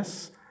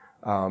awareness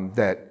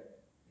that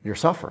you're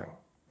suffering,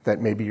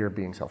 that maybe you're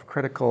being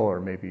self-critical, or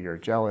maybe you're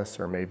jealous,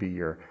 or maybe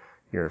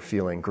you're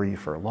feeling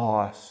grief or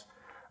loss.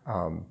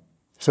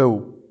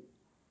 So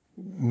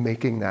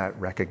making that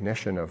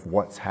recognition of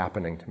what's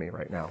happening to me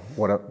right now.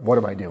 What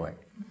am I doing?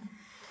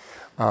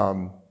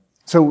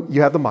 So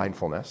you have the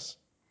mindfulness.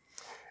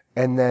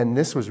 And then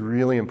this was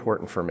really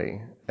important for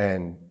me.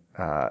 And,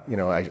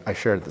 I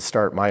shared at the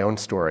start my own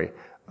story.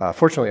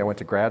 Fortunately, I went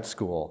to grad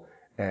school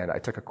and I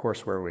took a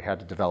course where we had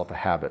to develop a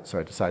habit. So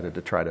I decided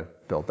to try to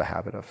build the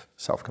habit of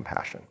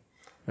self-compassion.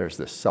 There's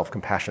this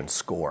self-compassion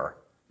score.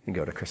 You can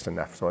go to Kristen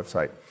Neff's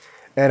website.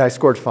 And I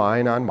scored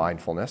fine on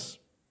mindfulness.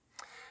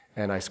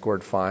 And I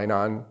scored fine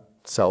on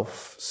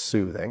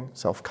self-soothing,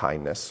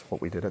 self-kindness,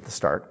 what we did at the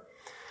start.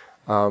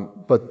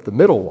 But the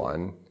middle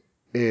one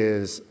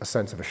is a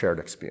sense of a shared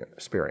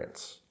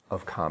experience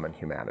of common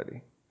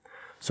humanity.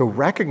 So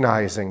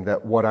recognizing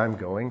that what I'm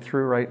going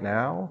through right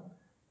now,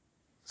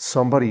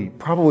 somebody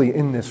probably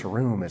in this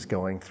room is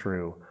going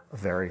through a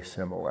very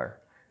similar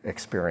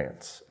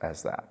experience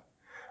as that.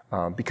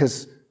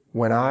 Because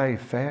when I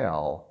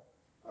fail,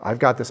 I've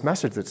got this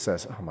message that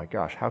says, oh my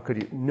gosh, how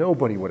could you?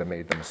 Nobody would have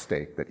made the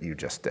mistake that you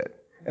just did.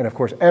 And of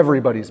course,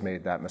 everybody's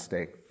made that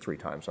mistake 3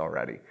 times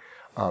already.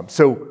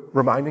 So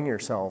reminding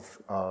yourself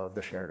of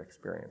the shared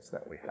experience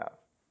that we have.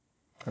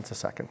 That's the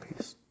second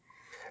piece.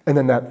 And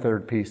then that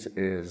third piece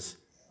is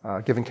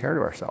giving care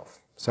to ourselves,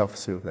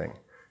 self-soothing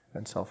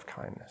and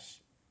self-kindness.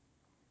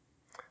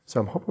 So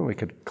I'm hoping we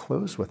could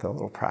close with a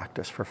little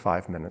practice for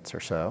 5 minutes or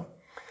so.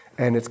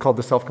 And it's called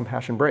the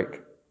self-compassion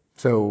break.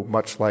 So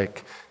much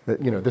like,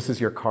 this is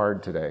your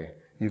card today.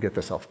 You get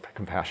the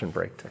self-compassion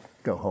break to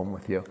go home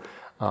with you.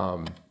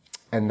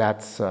 And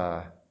that's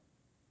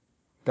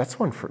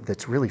one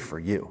that's really for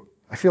you.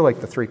 I feel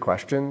like the 3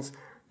 questions,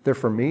 they're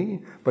for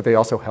me, but they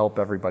also help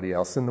everybody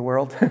else in the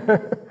world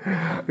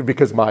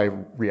because my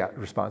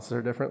responses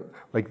are different.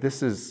 Like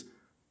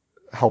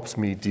helps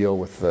me deal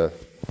with the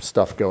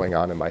stuff going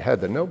on in my head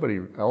that nobody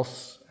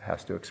else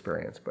has to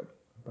experience, but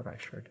I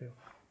sure do.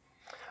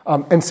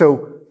 And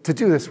so to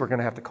do this, we're going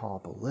to have to call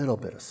up a little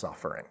bit of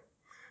suffering,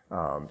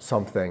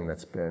 something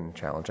that's been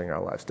challenging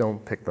our lives.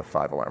 Don't pick the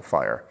 5-alarm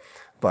fire,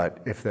 but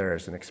if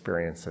there's an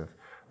experience of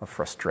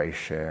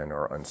frustration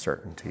or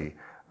uncertainty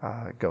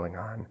going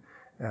on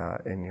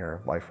in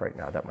your life right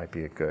now, that might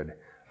be a good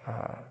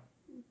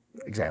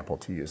example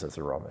to use as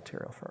a raw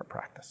material for our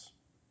practice.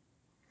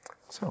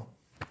 So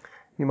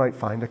you might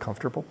find a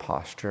comfortable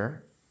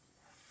posture,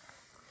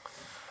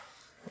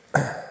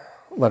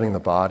 letting the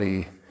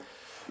body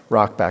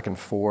rock back and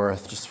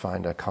forth. Just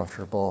find a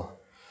comfortable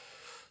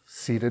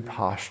seated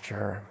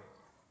posture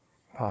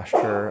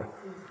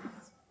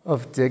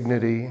of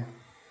dignity,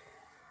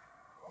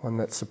 one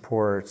that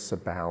supports a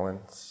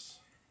balance.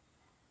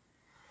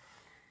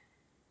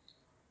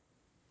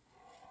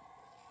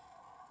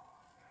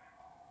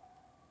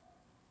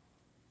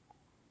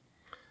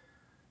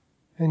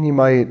 And you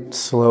might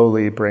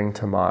slowly bring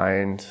to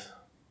mind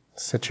a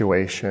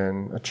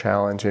situation, a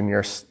challenge in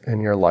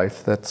your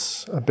life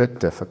that's a bit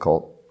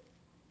difficult.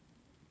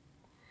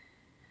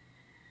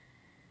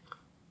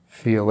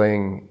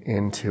 Feeling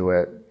into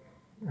it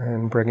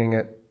and bringing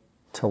it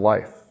to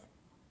life.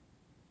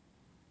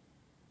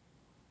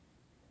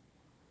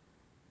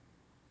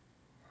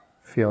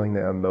 Feeling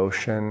the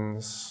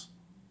emotions,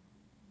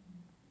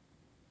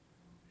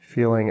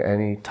 feeling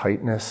any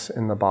tightness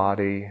in the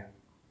body.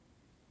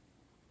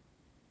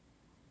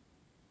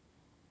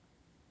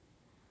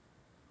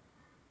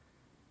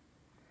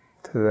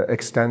 To the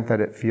extent that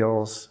it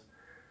feels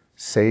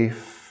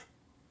safe,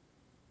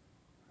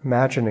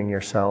 imagining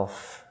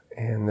yourself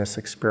in this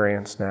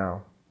experience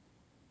now.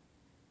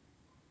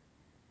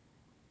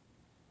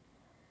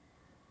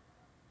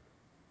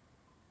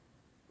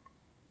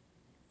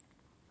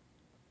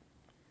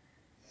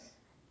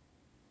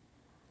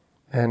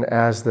 And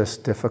as this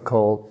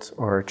difficult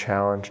or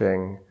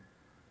challenging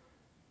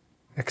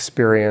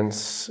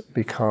experience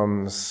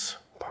becomes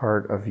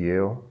part of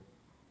you,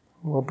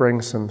 we'll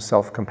bring some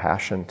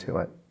self-compassion to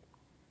it.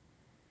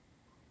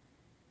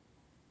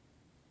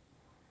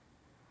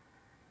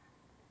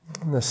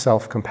 And the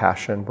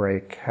self-compassion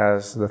break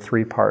has the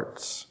 3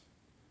 parts: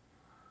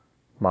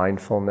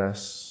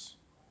 mindfulness,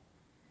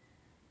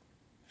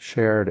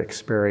 shared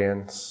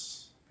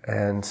experience,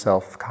 and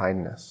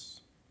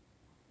self-kindness.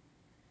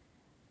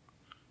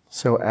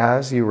 So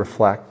as you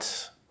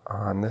reflect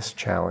on this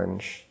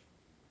challenge,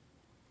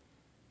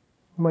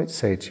 you might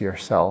say to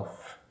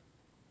yourself,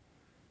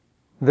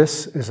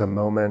 this is a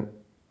moment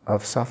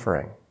of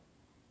suffering.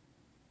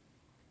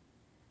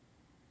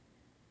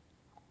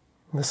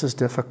 This is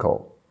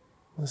difficult.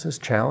 This is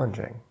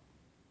challenging.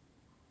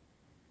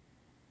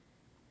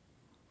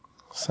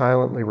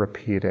 Silently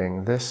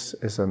repeating, this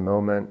is a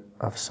moment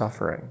of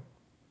suffering.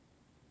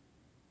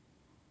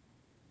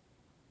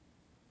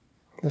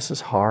 This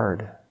is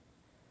hard.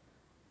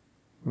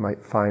 You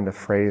might find a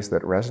phrase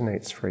that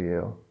resonates for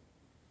you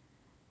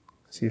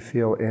as you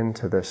feel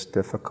into this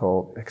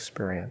difficult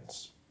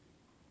experience.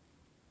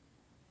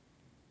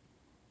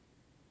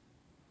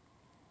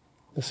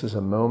 This is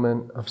a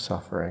moment of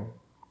suffering.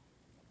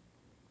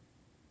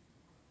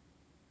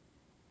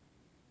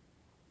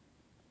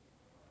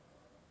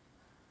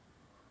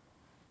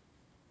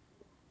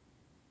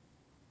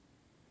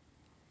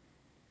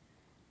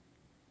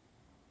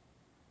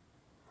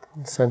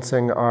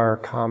 Sensing our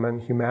common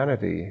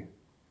humanity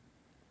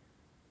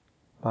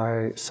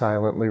by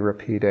silently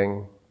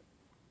repeating,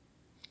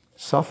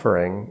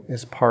 suffering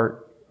is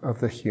part of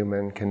the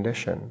human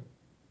condition.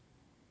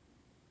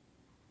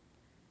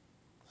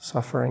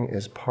 Suffering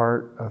is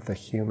part of the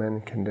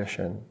human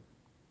condition.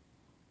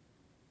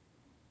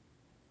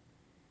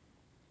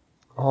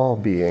 All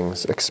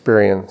beings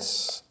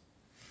experience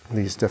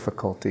these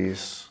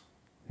difficulties,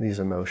 these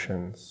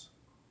emotions.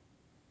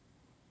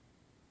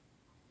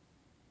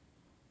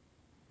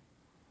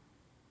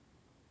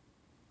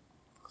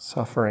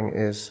 Suffering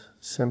is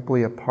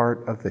simply a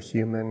part of the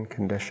human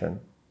condition.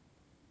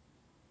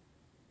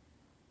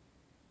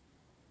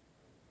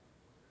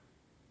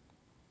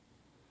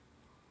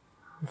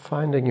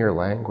 Finding your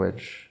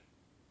language.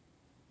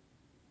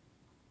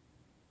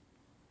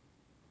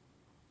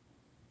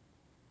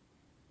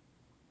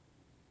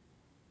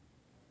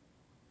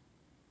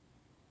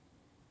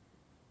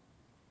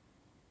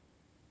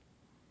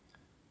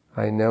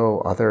 I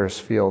know others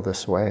feel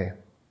this way.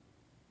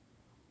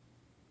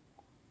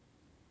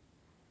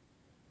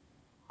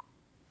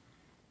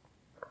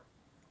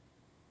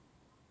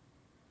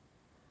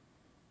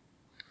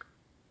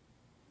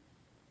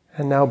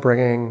 And now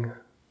bringing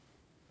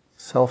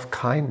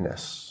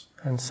self-kindness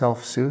and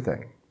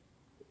self-soothing.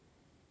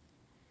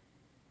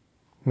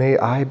 May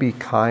I be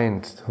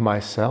kind to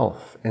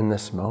myself in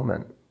this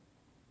moment.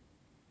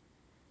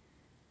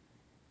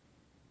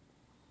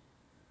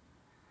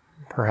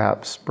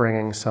 Perhaps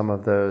bringing some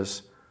of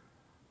those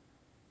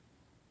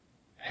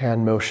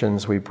hand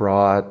motions we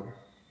brought,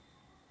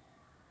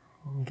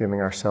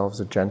 giving ourselves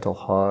a gentle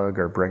hug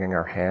or bringing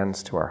our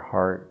hands to our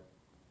heart.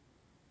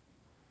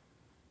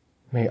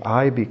 May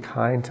I be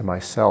kind to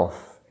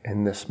myself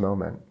in this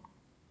moment.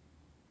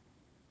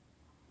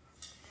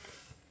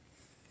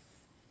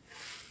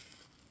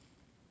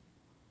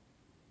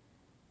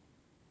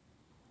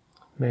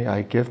 May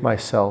I give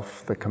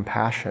myself the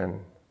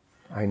compassion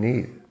I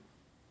need.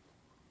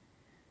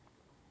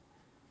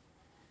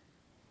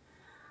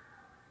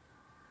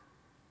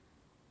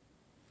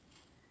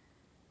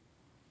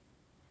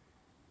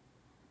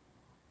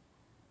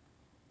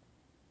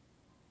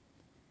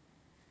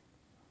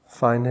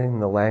 Finding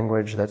the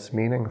language that's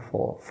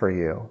meaningful for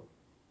you.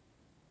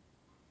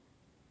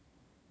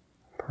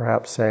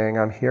 Perhaps saying,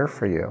 I'm here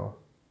for you.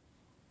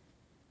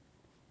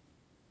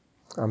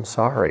 I'm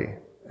sorry,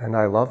 and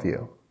I love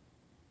you.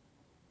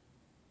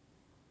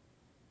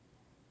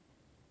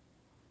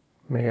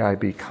 May I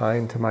be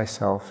kind to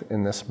myself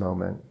in this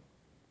moment.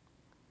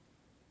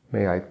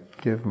 May I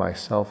give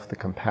myself the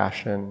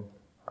compassion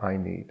I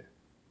need.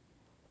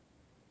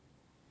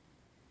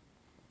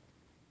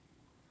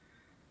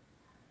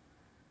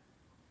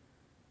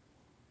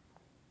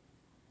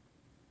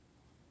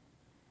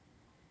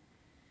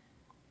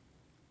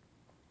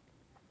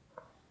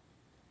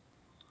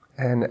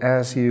 And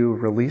as you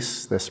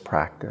release this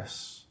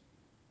practice,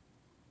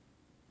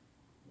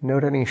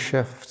 note any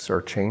shifts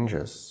or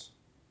changes.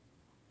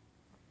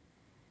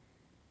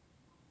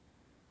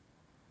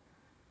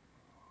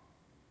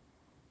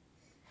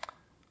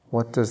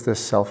 What does this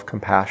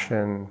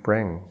self-compassion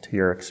bring to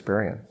your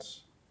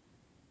experience?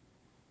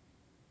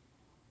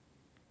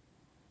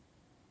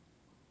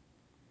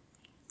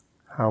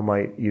 How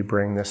might you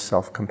bring this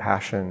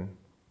self-compassion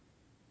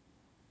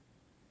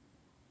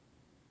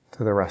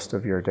to the rest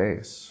of your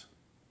days?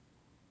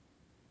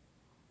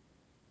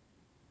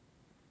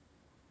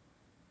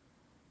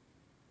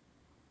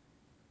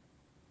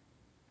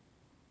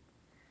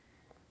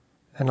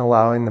 And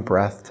allowing the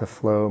breath to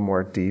flow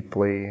more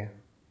deeply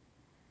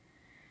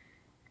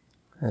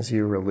as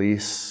you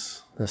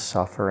release this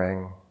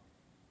suffering,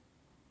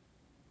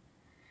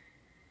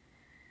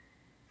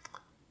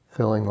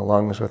 filling the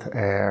lungs with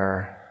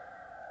air,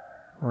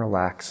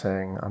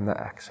 relaxing on the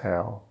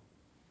exhale,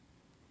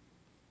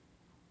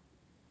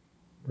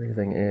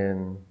 breathing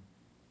in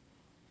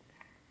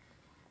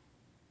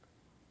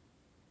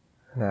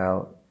and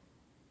out.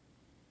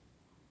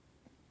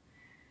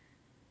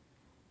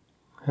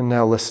 And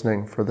now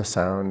listening for the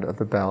sound of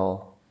the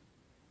bell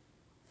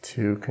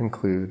to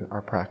conclude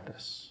our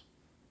practice.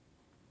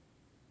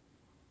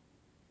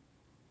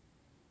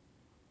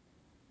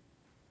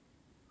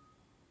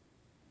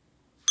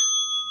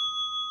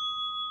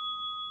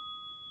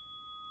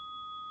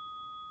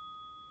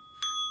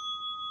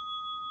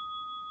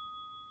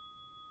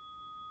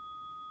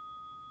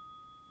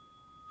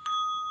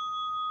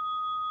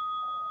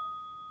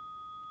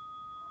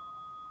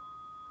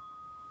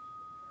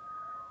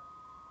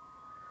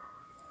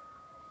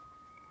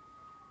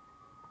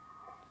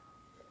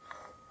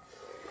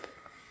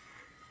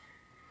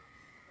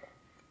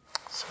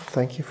 So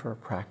thank you for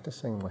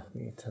practicing with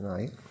me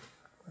tonight.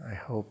 I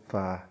hope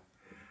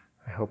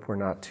we're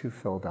not too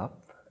filled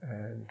up,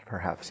 and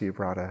perhaps you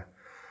brought a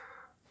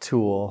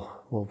tool.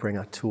 We'll bring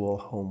a tool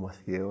home with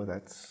you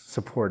that's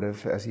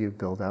supportive as you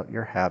build out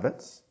your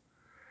habits.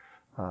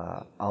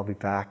 I'll be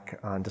back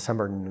on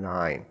December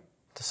 9th.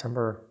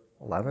 December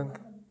 11th?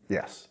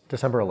 Yes,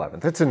 December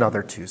 11th. It's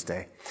another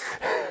Tuesday.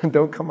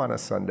 Don't come on a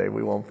Sunday.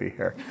 We won't be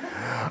here.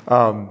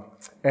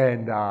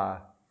 And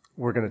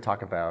we're going to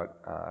talk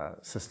about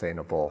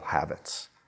sustainable habits.